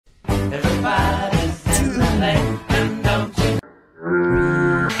Everybody's in the lane, and don't you?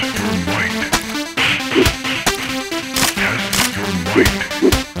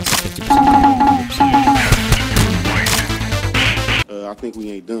 I think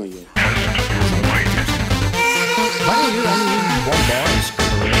we ain't done yet.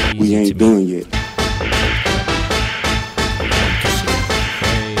 We ain't done yet.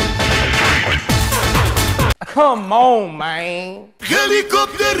 Come on, man.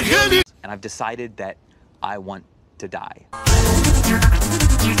 Helicopter, heli. And I've decided that I want to die.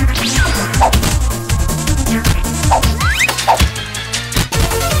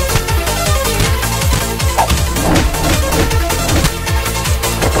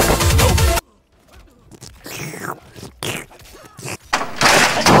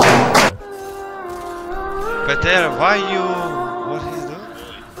 Peter, why you... what is that?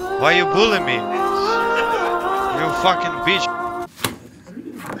 Why you bully me? You fucking bitch.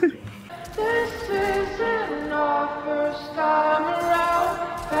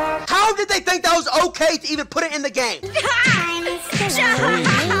 How did they think that was okay to even put it in the game?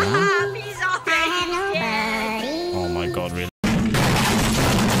 Oh my god, really?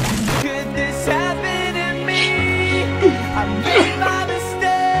 Could this happen to me? I made my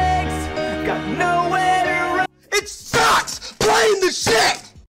mistakes, got nowhere to run. It sucks! Blame the shit!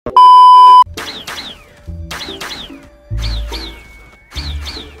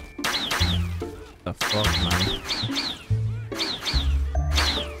 The fuck, man?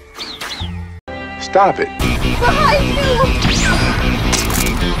 Stop it. Behind you!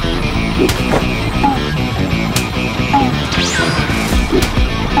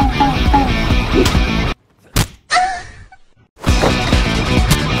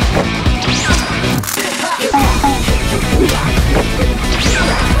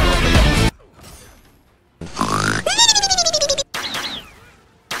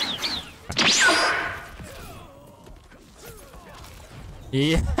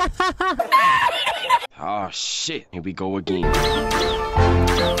 Yeah. Oh shit, here we go again.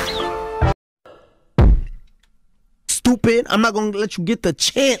 Stupid, I'm not gonna let you get the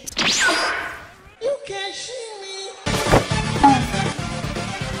chance. You can't see me.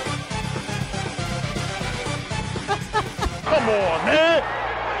 Come on, man.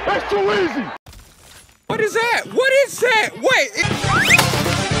 That's too easy. What is that? What is that? Wait.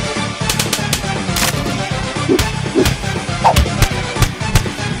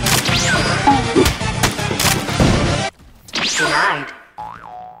 Denied.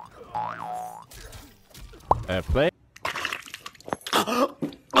 Play.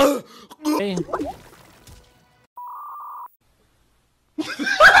 Hey.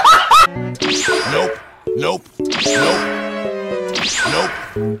 Nope. Nope. Nope. Nope.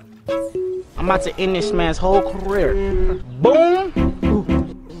 I'm about to end this man's whole career. Boom.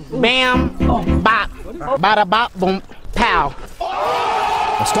 Bam. Bop. Bada bop. Boom. Pow.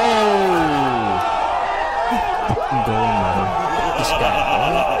 Let's go. Go, man. This guy.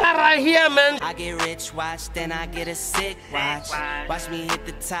 Right here, man. I get rich, watch, then I get a sick watch. Watch me hit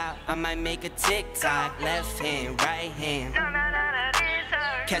the top, I might make a TikTok. Left hand, right hand.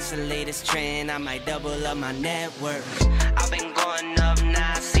 Catch the latest trend, I might double up my net worth. I've been going up,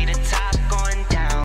 now I see